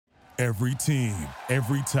Every team,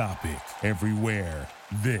 every topic, everywhere.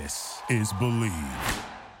 This is Believe.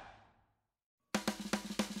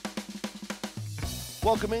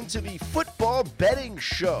 Welcome into the Football Betting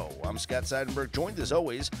Show. I'm Scott Seidenberg, joined as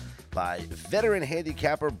always by veteran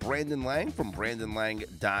handicapper Brandon Lang from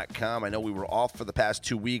BrandonLang.com. I know we were off for the past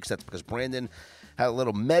 2 weeks. That's because Brandon had a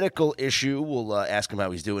little medical issue. We'll ask him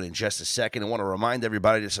how he's doing in just a second. I want to remind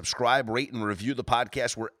everybody to subscribe, rate, and review the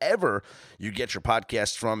podcast wherever you get your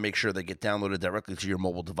podcasts from. Make sure they get downloaded directly to your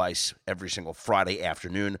mobile device every single Friday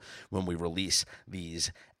afternoon when we release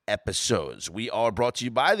these episodes. We are brought to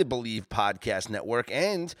you by the Believe Podcast Network,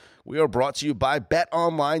 and we are brought to you by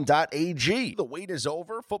betonline.ag. The wait is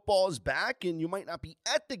over, football is back, and you might not be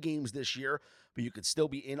at the games this year, but you could still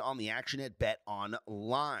be in on the action at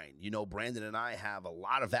BetOnline. You know, Brandon and I have a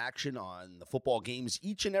lot of action on the football games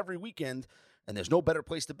each and every weekend, and there's no better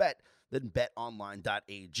place to bet than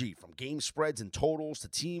betonline.ag. From game spreads and totals to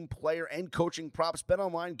team, player, and coaching props,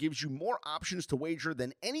 BetOnline gives you more options to wager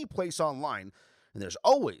than any place online. And there's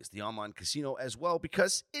always the online casino as well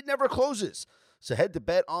because it never closes. So head to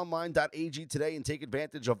betonline.ag today and take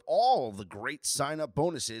advantage of all the great sign-up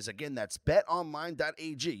bonuses. Again, that's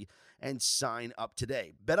betonline.ag and sign up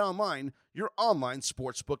today. BetOnline, your online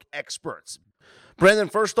sportsbook experts. Brandon,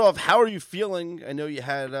 first off, how are you feeling? I know you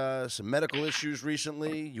had some medical issues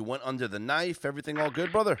recently. You went under the knife. Everything all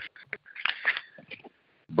good, brother?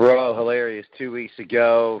 Bro, hilarious. 2 weeks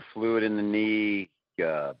ago, fluid in the knee.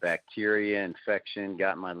 Bacteria infection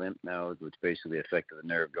got in my lymph nodes, which basically affected the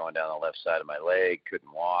nerve going down the left side of my leg.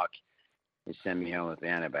 Couldn't walk. They send me home with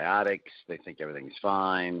antibiotics. They think everything's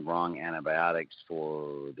fine. Wrong antibiotics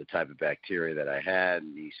for the type of bacteria that I had.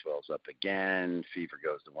 Knee swells up again. Fever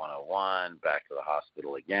goes to 101. Back to the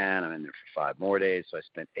hospital again. I'm in there for 5 more days. So I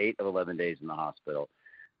spent 8 of 11 days in the hospital.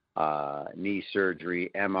 Knee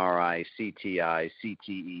surgery, MRI, CTI,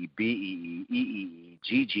 CTE, BEE, EEE,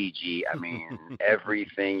 GGG. I mean,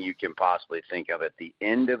 everything you can possibly think of. At the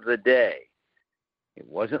end of the day, it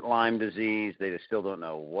wasn't Lyme disease. They still don't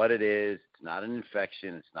know what it is. It's not an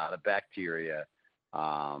infection. It's not a bacteria.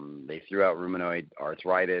 They threw out rheumatoid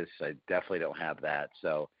arthritis. I definitely don't have that.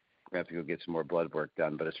 So we're going to have to go get some more blood work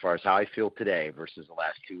done. But as far as how I feel today versus the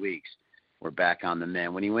last 2 weeks, we're back on the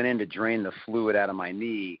mend. When he went in to drain the fluid out of my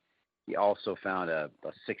knee, he also found a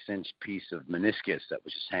 6-inch piece of meniscus that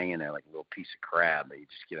was just hanging there like a little piece of crab that you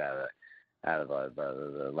just get out of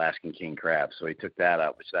the Alaskan king crab. So he took that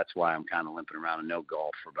out, which that's why I'm kind of limping around and no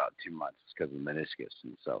golf for about 2 months because of the meniscus.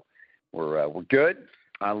 And so we're good.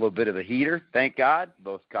 On a little bit of a heater, thank God,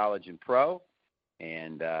 both college and pro.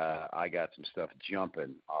 And I got some stuff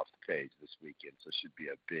jumping off the page this weekend, so it should be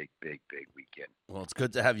a big, big, big weekend. Well, it's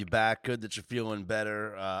good to have you back. Good that you're feeling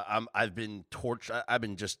better. I've been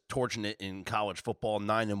just torching it in college football.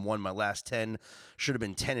 9-1, my last 10. Should have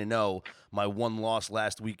been 10-0. My one loss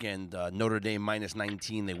last weekend, Notre Dame minus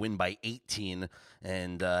 19. They win by 18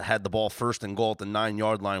 and had the ball first and goal at the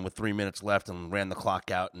 9-yard line with 3 minutes left and ran the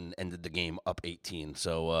clock out and ended the game up 18.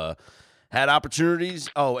 So. Had opportunities.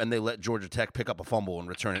 Oh, and they let Georgia Tech pick up a fumble and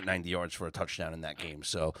return it 90 yards for a touchdown in that game.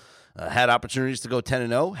 So had opportunities to go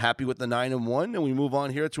 10-0. Happy with the 9-1. And we move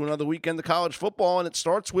on here to another weekend of college football. And it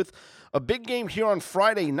starts with a big game here on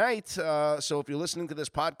Friday night. So if you're listening to this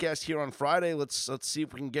podcast here on Friday, let's see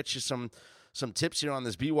if we can get you some tips here on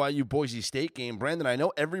this BYU Boise State game. Brandon, I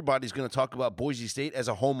know everybody's going to talk about Boise State as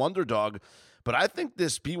a home underdog, but I think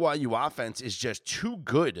this BYU offense is just too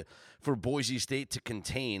good for Boise State to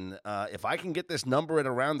contain. If I can get this number at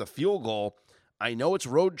around the field goal, I know it's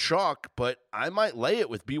road chalk, but I might lay it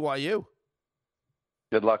with BYU.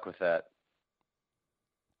 Good luck with that.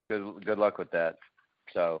 Good luck with that.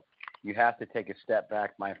 So you have to take a step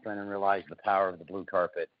back, my friend, and realize the power of the blue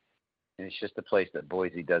carpet. And it's just a place that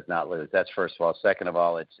Boise does not lose. That's first of all. Second of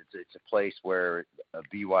all, it's a place where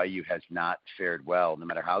BYU has not fared well, no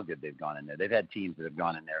matter how good they've gone in there. They've had teams that have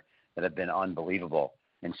gone in there that have been unbelievable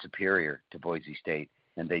and superior to Boise State,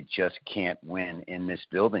 and they just can't win in this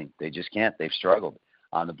building. They just can't. They've struggled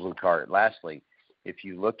on the blue card. Lastly, if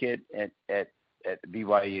you look at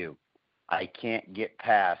BYU, I can't get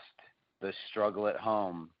past the struggle at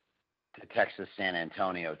home to Texas San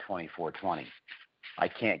Antonio 24-20. I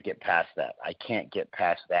can't get past that. I can't get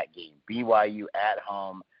past that game. BYU at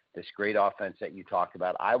home, this great offense that you talked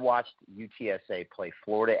about. I watched UTSA play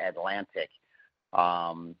Florida Atlantic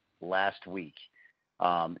last week.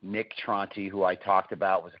 Nick Tronti, who I talked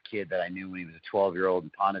about, was a kid that I knew when he was a 12-year-old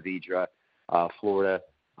in Ponte Vedra, Florida.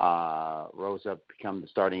 Rose up, become the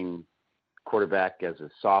starting quarterback as a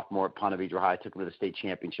sophomore at Ponte Vedra High. Took him to the state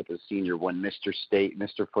championship as a senior. Won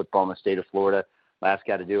Mr. Football in the state of Florida. Last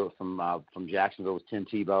guy to do it from Jacksonville was Tim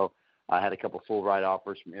Tebow. I had a couple full ride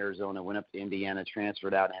offers from Arizona, went up to Indiana,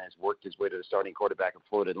 transferred out, and has worked his way to the starting quarterback of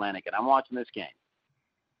Florida Atlantic. And I'm watching this game,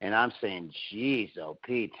 and I'm saying, geez, oh,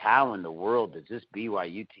 Pete, how in the world does this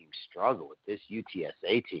BYU team struggle with this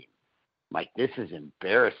UTSA team? Like, this is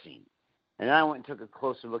embarrassing. And then I went and took a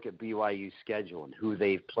closer look at BYU's schedule and who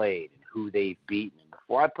they've played and who they've beaten. And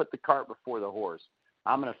before I put the cart before the horse,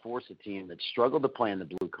 I'm going to force a team that struggled to play on the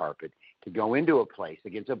blue carpet to go into a place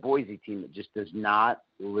against a Boise team that just does not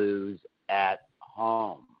lose at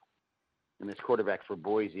home. And this quarterback for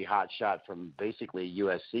Boise, hot shot from basically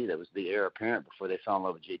USC, that was the heir apparent before they fell in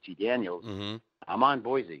love with JT Daniels. Mm-hmm. I'm on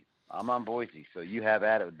Boise. So you have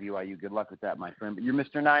at it with BYU. Good luck with that, my friend. But you're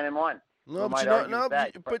Mr. 9-1. No,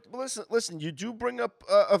 but listen. You do bring up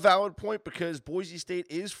a valid point because Boise State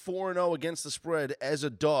is 4-0 against the spread as a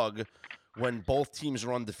dog when both teams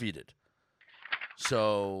are undefeated.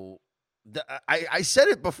 So I said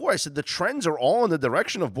it before. I said the trends are all in the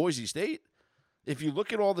direction of Boise State. If you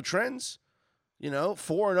look at all the trends,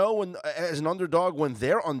 4-0 as an underdog when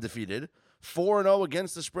they're undefeated, 4-0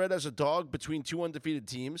 against the spread as a dog between two undefeated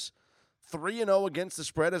teams, 3-0 against the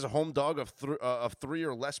spread as a home dog of 3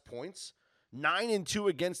 or less points, 9-2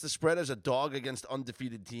 against the spread as a dog against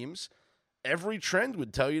undefeated teams. Every trend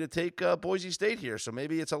would tell you to take Boise State here. So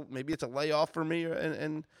maybe it's a layoff for me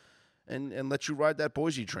and let you ride that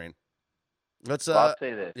Boise train. I'll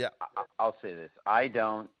say this. Yeah, I'll say this.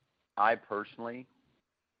 I personally,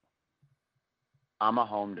 I'm a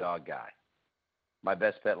home dog guy. My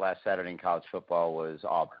best bet last Saturday in college football was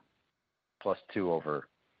Auburn, +2 over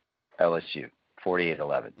LSU,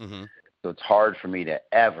 48-11. Mm-hmm. So it's hard for me to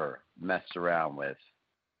ever mess around with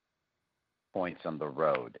points on the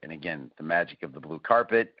road. And again, the magic of the blue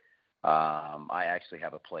carpet. I actually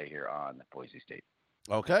have a play here on Boise State.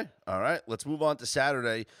 Okay. All right. Let's move on to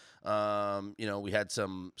Saturday. We had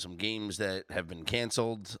some games that have been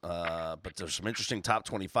canceled, but there's some interesting top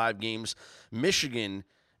 25 games. Michigan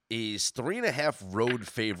is 3.5 road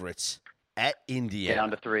favorites at Indiana.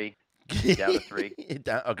 Down to 3.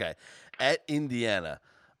 Okay. At Indiana.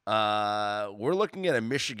 We're looking at a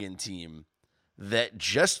Michigan team that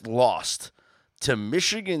just lost to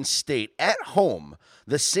Michigan State at home,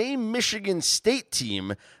 the same Michigan State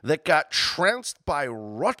team that got trounced by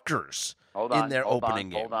Rutgers in their opening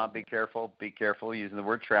game. Hold on, be careful using the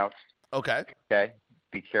word trounced. Okay.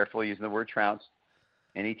 Be careful using the word trounced.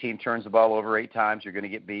 Any team turns the ball over 8 times, you're going to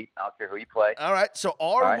get beat. I don't care who you play. All right, so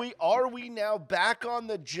are we now back on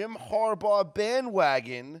the Jim Harbaugh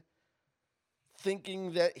bandwagon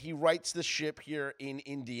thinking that he rights the ship here in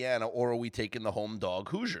Indiana, or are we taking the home dog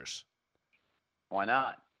Hoosiers? Why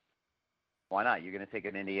not? You're going to take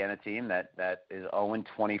an Indiana team that is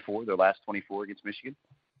 0-24, their last 24 against Michigan?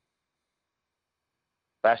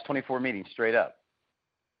 Last 24 meetings straight up.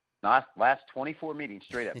 Not last 24 meetings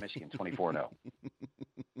straight up, Michigan 24-0.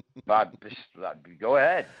 Bob, go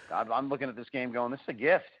ahead. I'm looking at this game going, this is a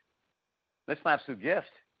gift. This is an absolute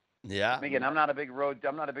gift. Yeah. Again, I'm not a big road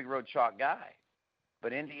chalk guy.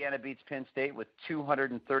 But Indiana beats Penn State with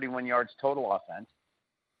 231 yards total offense.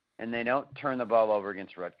 And they don't turn the ball over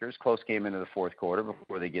against Rutgers. Close game into the fourth quarter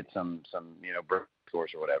before they get some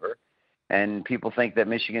scores or whatever. And people think that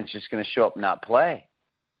Michigan's just going to show up and not play.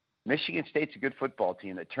 Michigan State's a good football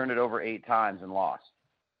team that turned it over 8 times and lost.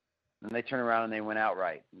 And they turn around and they went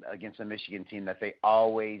outright against a Michigan team that they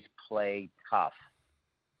always play tough.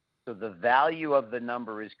 So the value of the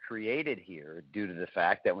number is created here due to the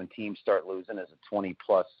fact that when teams start losing as a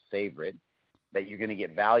 20-plus favorite, that you're going to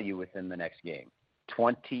get value within the next game.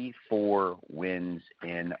 24 wins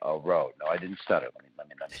in a row. No, I didn't stutter. Let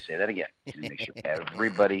me say that again. Make sure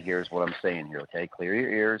everybody hears what I'm saying here, okay? Clear your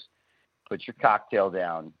ears. Put your cocktail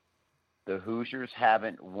down. The Hoosiers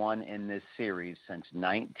haven't won in this series since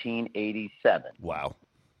 1987. Wow.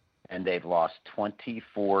 And they've lost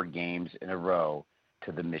 24 games in a row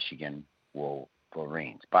to the Michigan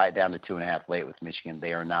Wolverines. Buy it down to 2.5 late with Michigan.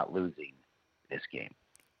 They are not losing this game.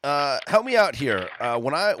 Help me out here.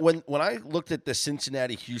 When I looked at the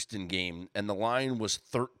Cincinnati-Houston game and the line was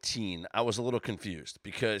 13, I was a little confused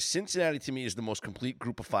because Cincinnati to me is the most complete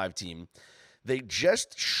group of 5 team. They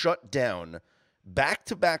just shut down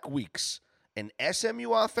back-to-back weeks an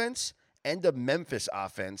SMU offense and a Memphis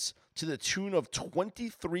offense to the tune of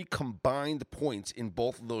 23 combined points in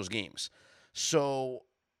both of those games. So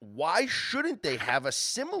why shouldn't they have a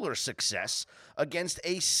similar success against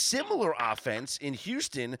a similar offense in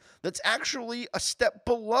Houston that's actually a step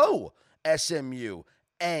below SMU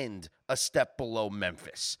and a step below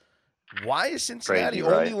Memphis? Why is Cincinnati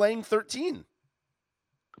only laying 13?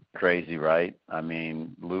 Crazy, right? I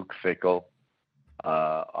mean, Luke Fickell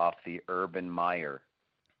off the Urban Meyer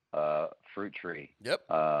fruit tree. Yep.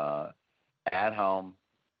 at home.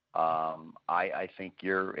 I think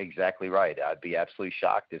you're exactly right. I'd be absolutely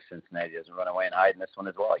shocked if Cincinnati doesn't run away and hide in this one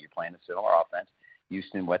as well. You're playing a similar offense.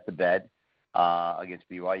 Houston wet the bed against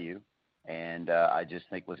BYU. And I just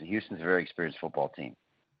think, listen, Houston's a very experienced football team.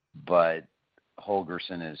 But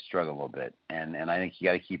Holgorsen has struggled a little bit. And I think you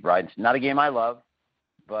got to keep riding. It's not a game I love,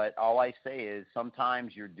 but all I say is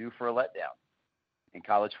sometimes you're due for a letdown in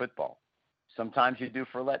college football. Sometimes you're due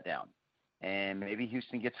for a letdown. And maybe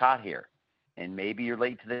Houston gets hot here. And maybe you're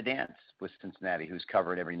late to the dance with Cincinnati, who's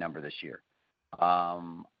covered every number this year.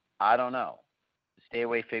 I don't know. Stay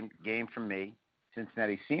away game from me.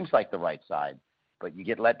 Cincinnati seems like the right side, but you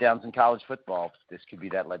get letdowns in college football. This could be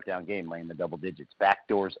that letdown game, laying the double digits. Back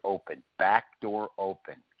doors open. Back door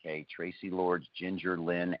open. Okay, Tracy Lords, Ginger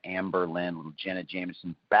Lynn, Amber Lynn, Jenna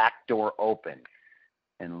Jameson. Back door open.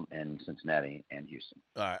 And Cincinnati and Houston.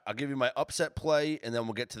 All right, I'll give you my upset play, and then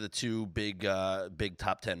we'll get to the two big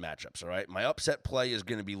top 10 matchups, all right? My upset play is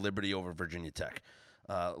going to be Liberty over Virginia Tech.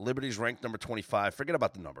 Liberty's ranked number 25. Forget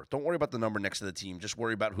about the number. Don't worry about the number next to the team. Just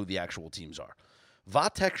worry about who the actual teams are.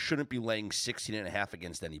 Va-Tech shouldn't be laying 16.5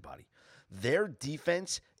 against anybody. Their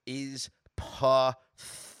defense is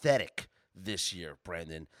pathetic this year,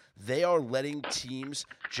 Brandon. They are letting teams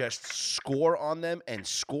just score on them, and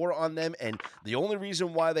the only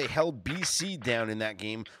reason why they held BC down in that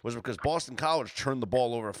game was because Boston College turned the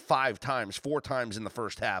ball over 4 times in the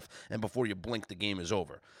first half, and before you blink, the game is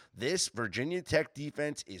over. This Virginia Tech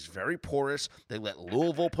defense is very porous. They let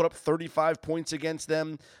Louisville put up 35 points against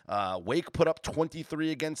them. Wake put up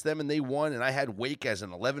 23 against them, and they won. And I had Wake as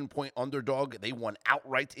an 11-point underdog. They won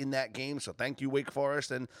outright in that game. So thank you, Wake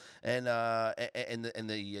Forest and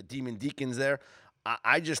the Demon Deacons there.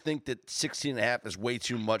 I just think that 16.5 is way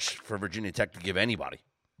too much for Virginia Tech to give anybody.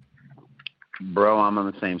 Bro, I'm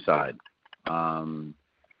on the same side.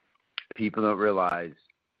 People don't realize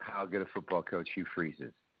how good a football coach Hugh Freeze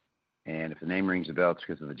is. And if the name rings a bell, it's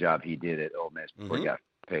because of the job he did at Ole Miss before he got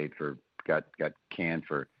canned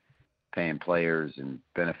for paying players and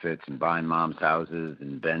benefits and buying mom's houses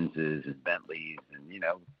and Benzes and Bentleys and,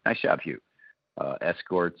 nice job, Hugh.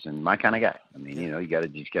 Escorts and my kind of guy. I mean, you got to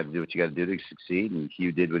do what you got to do to succeed. And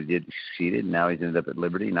Hugh did what he did to succeed. And now he's ended up at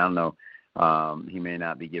Liberty. And I don't know, he may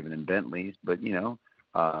not be giving him Bentleys, but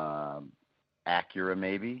Acura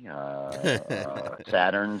maybe,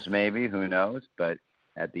 Saturns maybe, who knows? But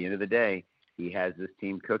at the end of the day, he has this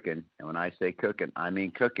team cooking. And when I say cooking, I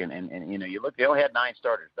mean cooking. And you look, they only had 9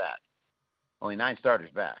 starters back. Only 9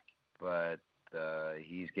 starters back. But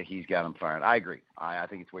he's got them firing. I agree. I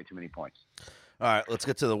think it's way too many points. All right, let's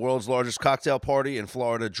get to the world's largest cocktail party in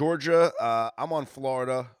Florida, Georgia. I'm on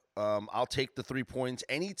Florida. I'll take the 3 points.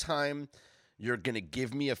 Anytime you're going to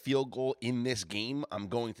give me a field goal in this game, I'm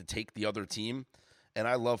going to take the other team. And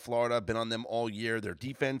I love Florida. I've been on them all year. Their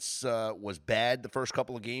defense was bad the first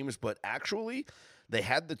couple of games, but actually they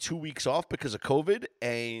had the 2 weeks off because of COVID,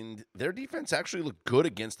 and their defense actually looked good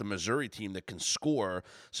against the Missouri team that can score.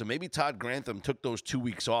 So maybe Todd Grantham took those 2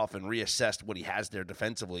 weeks off and reassessed what he has there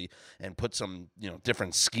defensively and put some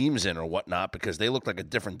different schemes in or whatnot, because they look like a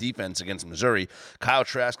different defense against Missouri. Kyle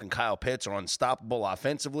Trask and Kyle Pitts are unstoppable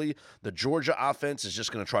offensively. The Georgia offense is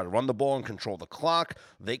just going to try to run the ball and control the clock.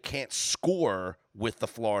 They can't score with the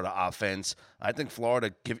Florida offense. I think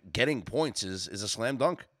Florida getting points is a slam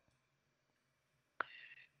dunk.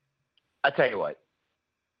 I tell you what,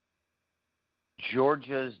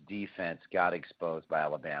 Georgia's defense got exposed by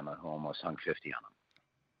Alabama, who almost hung 50 on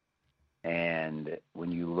them. And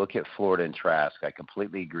when you look at Florida and Trask, I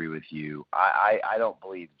completely agree with you. I don't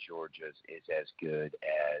believe Georgia's is as good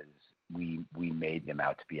as we made them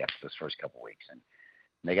out to be after those first couple of weeks. And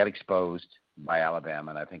they got exposed by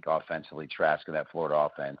Alabama, and I think offensively Trask and that Florida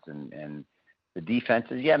offense and the defense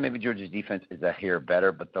is, maybe Georgia's defense is a hair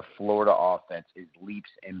better, but the Florida offense is leaps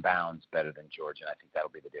and bounds better than Georgia. And I think that'll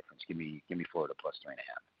be the difference. Give me Florida plus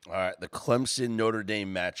 3.5. All right, the Clemson Notre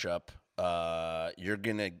Dame matchup. You're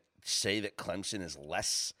gonna say that Clemson is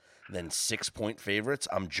less than 6-point favorites?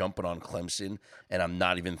 I'm jumping on Clemson, and I'm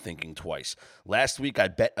not even thinking twice. Last week, I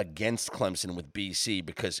bet against Clemson with BC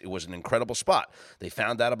because it was an incredible spot. They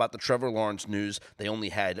found out about the Trevor Lawrence news. They only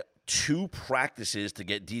had 2 practices to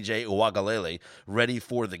get DJ Uiagalelei ready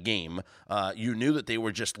for the game. You knew that they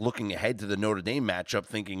were just looking ahead to the Notre Dame matchup,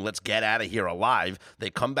 thinking, let's get out of here alive. They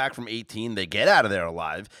come back from 18, they get out of there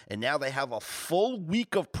alive, and now they have a full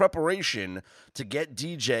week of preparation to get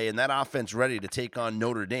DJ and that offense ready to take on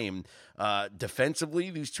Notre Dame.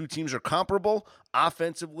 Defensively, these two teams are comparable.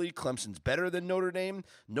 Offensively, Clemson's better than Notre Dame.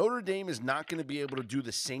 Notre Dame is not going to be able to do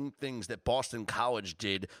the same things that Boston College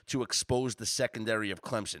did to expose the secondary of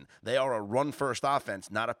Clemson. They are a run-first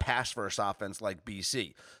offense, not a pass-first offense like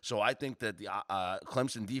BC. So I think that the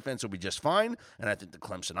Clemson defense will be just fine, and I think the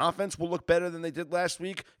Clemson offense will look better than they did last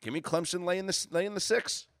week. Give me Clemson laying the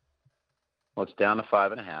 6. Well, it's down to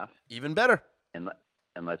 5.5. Even better. And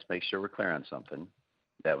let's make sure we're clear on something,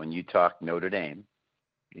 that when you talk Notre Dame,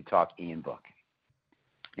 you talk Ian Book.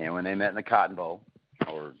 And when they met in the Cotton Bowl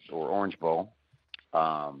or Orange Bowl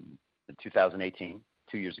in 2018,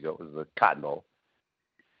 2 years ago, it was the Cotton Bowl,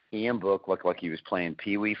 Ian Book looked like he was playing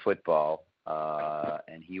Pee-wee football,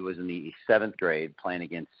 and he was in the 7th grade playing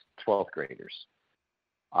against 12th graders.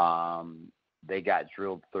 They got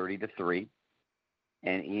drilled 30-3,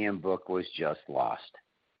 and Ian Book was just lost.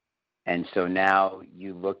 And so now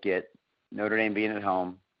you look at Notre Dame being at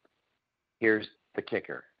home. Here's the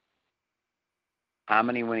kicker. How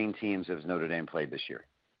many winning teams has Notre Dame played this year?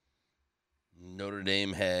 Notre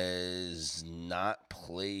Dame has not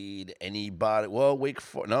played anybody. Well,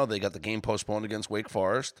 no, they got the game postponed against Wake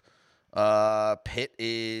Forest. Pitt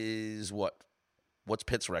is what? What's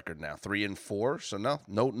Pitt's record now? 3-4. So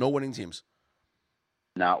no winning teams.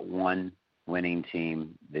 Not one winning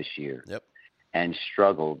team this year. Yep. And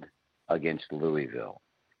struggled against Louisville.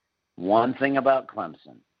 One thing about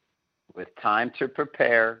Clemson, with time to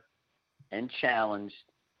prepare and challenged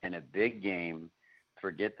in a big game,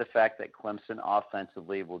 forget the fact that Clemson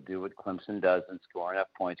offensively will do what Clemson does and score enough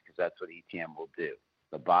points, because that's what ETN will do.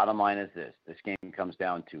 The bottom line is this. This game comes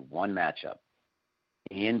down to one matchup.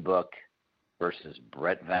 Ian Book versus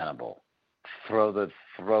Brett Venable. Throw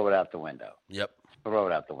it out the window. Yep. Throw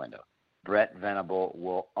it out the window. Brett Venable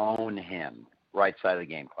will own him. Right side of the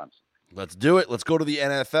game, Clemson. Let's do it. Let's go to the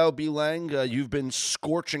NFL. B. Lang, you've been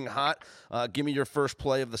scorching hot. Give me your first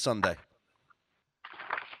play of the Sunday.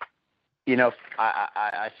 You know,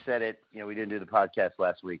 I said it. You know, we didn't do the podcast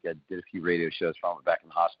last week. I did a few radio shows from back in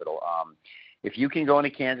the hospital. If you can go into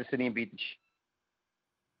Kansas City and beat the Chiefs,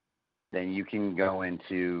 then you can go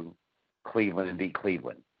into Cleveland and beat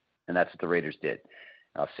Cleveland. And that's what the Raiders did.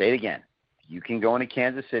 I'll say it again. You can go into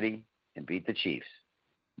Kansas City and beat the Chiefs.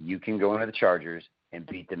 You can go into the Chargers and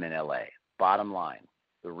beat them in L.A. Bottom line,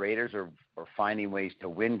 the Raiders are finding ways to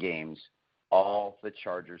win games. All the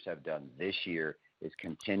Chargers have done this year is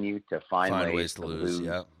continue to find ways to lose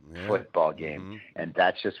football game. Mm-hmm. And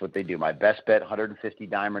that's just what they do. My best bet, 150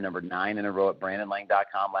 dimer, number 9 in a row at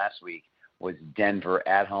BrandonLang.com last week, was Denver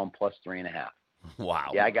at home plus 3.5. Wow.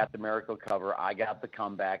 Yeah, I got the miracle cover. I got the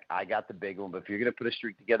comeback. I got the big one. But if you're going to put a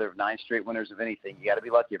streak together of 9 straight winners of anything, you got to be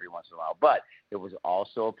lucky every once in a while. But it was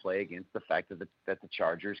also a play against the fact that the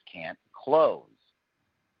Chargers can't close.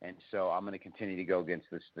 And so I'm going to continue to go against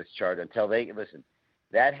this Charger until they – listen,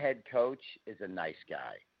 that head coach is a nice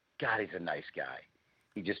guy. God, he's a nice guy.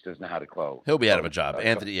 He just doesn't know how to close. He'll be out of a job.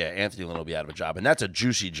 Anthony Lynn will be out of a job. And that's a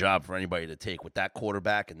juicy job for anybody to take with that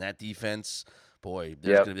quarterback and that defense. Boy,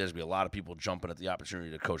 there's going to be a lot of people jumping at the opportunity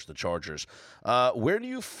to coach the Chargers. Where do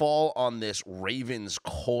you fall on this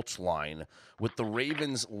Ravens-Colts line with the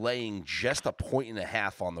Ravens laying just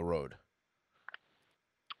 1.5 on the road?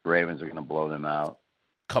 Ravens are going to blow them out.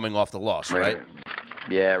 Coming off the loss, right?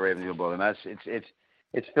 Yeah, Ravens are going to blow them out.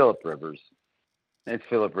 It's Phillip Rivers. It's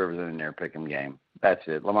Phillip Rivers in their pick'em game. That's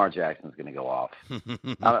it. Lamar Jackson's going to go off.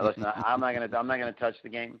 Listen, I'm not going to touch the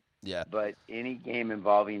game. Yeah. But any game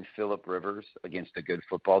involving Phillip Rivers against a good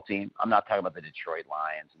football team, I'm not talking about the Detroit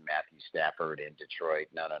Lions and Matthew Stafford in Detroit.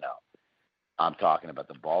 No. I'm talking about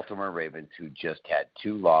the Baltimore Ravens, who just had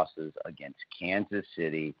 2 losses against Kansas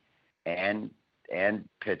City and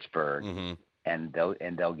Pittsburgh, mm-hmm. and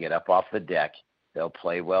they'll get up off the deck. They'll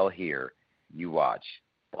play well here. You watch.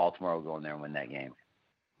 Baltimore will go in there and win that game.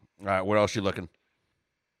 All right, where else are you looking?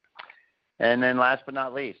 And then last but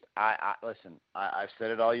not least, listen, I've said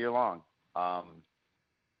it all year long.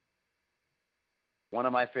 One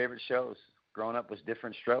of my favorite shows growing up was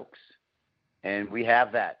Different Strokes. And we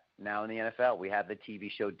have that now in the NFL. We have the TV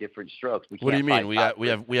show Different Strokes. What do you mean? We have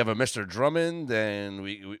a Mr. Drummond and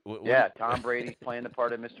Tom Brady's playing the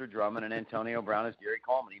part of Mr. Drummond, and Antonio Brown is Gary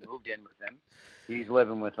Coleman. He moved in with him. He's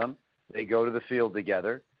living with them. They go to the field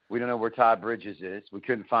together. We don't know where Todd Bridges is. We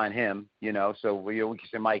couldn't find him, so we can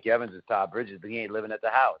say Mike Evans is Todd Bridges, but he ain't living at the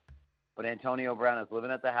house. But Antonio Brown is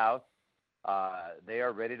living at the house. They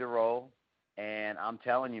are ready to roll. And I'm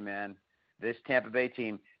telling you, man, this Tampa Bay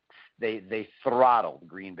team, they throttled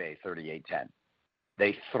Green Bay 38-10.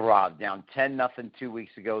 They throttled down 10-0 2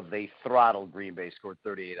 weeks ago. They throttled Green Bay, scored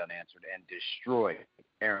 38 unanswered, and destroyed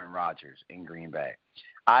Aaron Rodgers in Green Bay.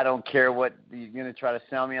 I don't care what you're going to try to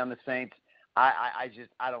sell me on the Saints. I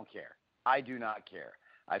don't care. I do not care.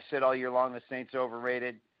 I've said all year long the Saints are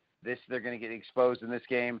overrated. They're going to get exposed in this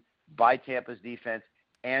game by Tampa's defense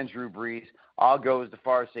and Drew Brees. I'll go as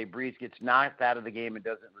far as say Brees gets knocked out of the game and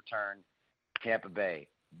doesn't return. Tampa Bay,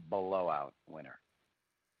 blowout winner.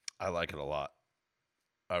 I like it a lot.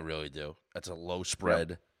 I really do. That's a low spread.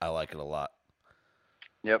 Yep. I like it a lot.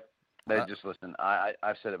 Yep. Just listen.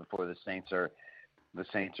 I've said it before. The Saints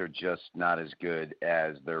are just not as good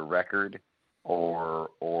as their record or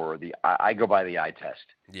the. I go by the eye test.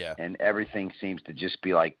 Yeah. And everything seems to just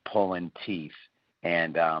be like pulling teeth.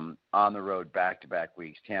 And on the road, back-to-back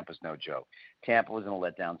weeks, Tampa's no joke. Tampa was in a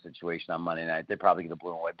letdown situation on Monday night. They probably could have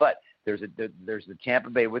blown away. But there's the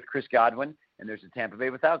Tampa Bay with Chris Godwin, and there's the Tampa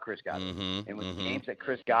Bay without Chris Godwin. Mm-hmm, and with games that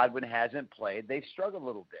Chris Godwin hasn't played, they've struggled a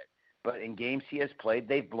little bit. But in games he has played,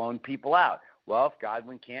 they've blown people out. Well, if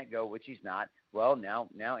Godwin can't go, which he's not, well, now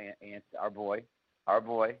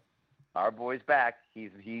our boy's back.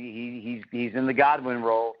 He's in the Godwin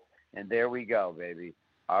role, and there we go, baby.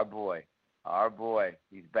 Our boy,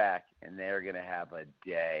 he's back, and they're going to have a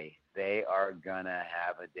day. They are going to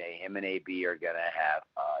have a day. Him and AB are going to have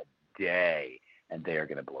a day, and they are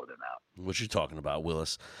going to blow them out. What you talking about,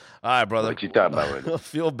 Willis? All right, brother. What you talking about, Willis?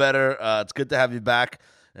 Feel better. It's good to have you back,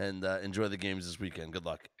 and enjoy the games this weekend. Good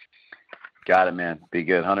luck. Got it, man. Be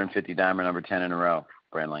good. 150 dimer, number 10 in a row.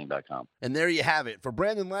 BrandonLang.com. And there you have it. For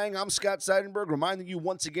Brandon Lang, I'm Scott Seidenberg, reminding you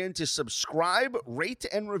once again to subscribe, rate,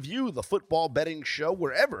 and review the Football Betting Show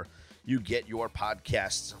wherever you get your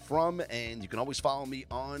podcasts from. And you can always follow me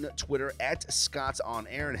on Twitter at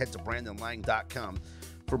ScottsOnAir and head to BrandonLang.com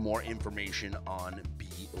for more information on B.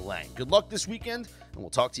 Lang. Good luck this weekend, and we'll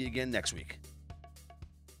talk to you again next week.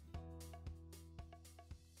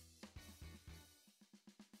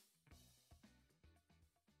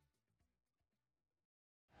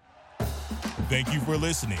 Thank you for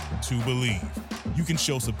listening to Believe. You can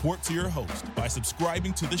show support to your host by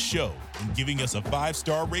subscribing to the show and giving us a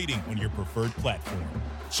 5-star rating on your preferred platform.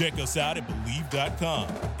 Check us out at Believe.com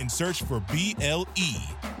and search for BLEAV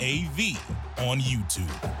on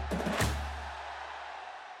YouTube.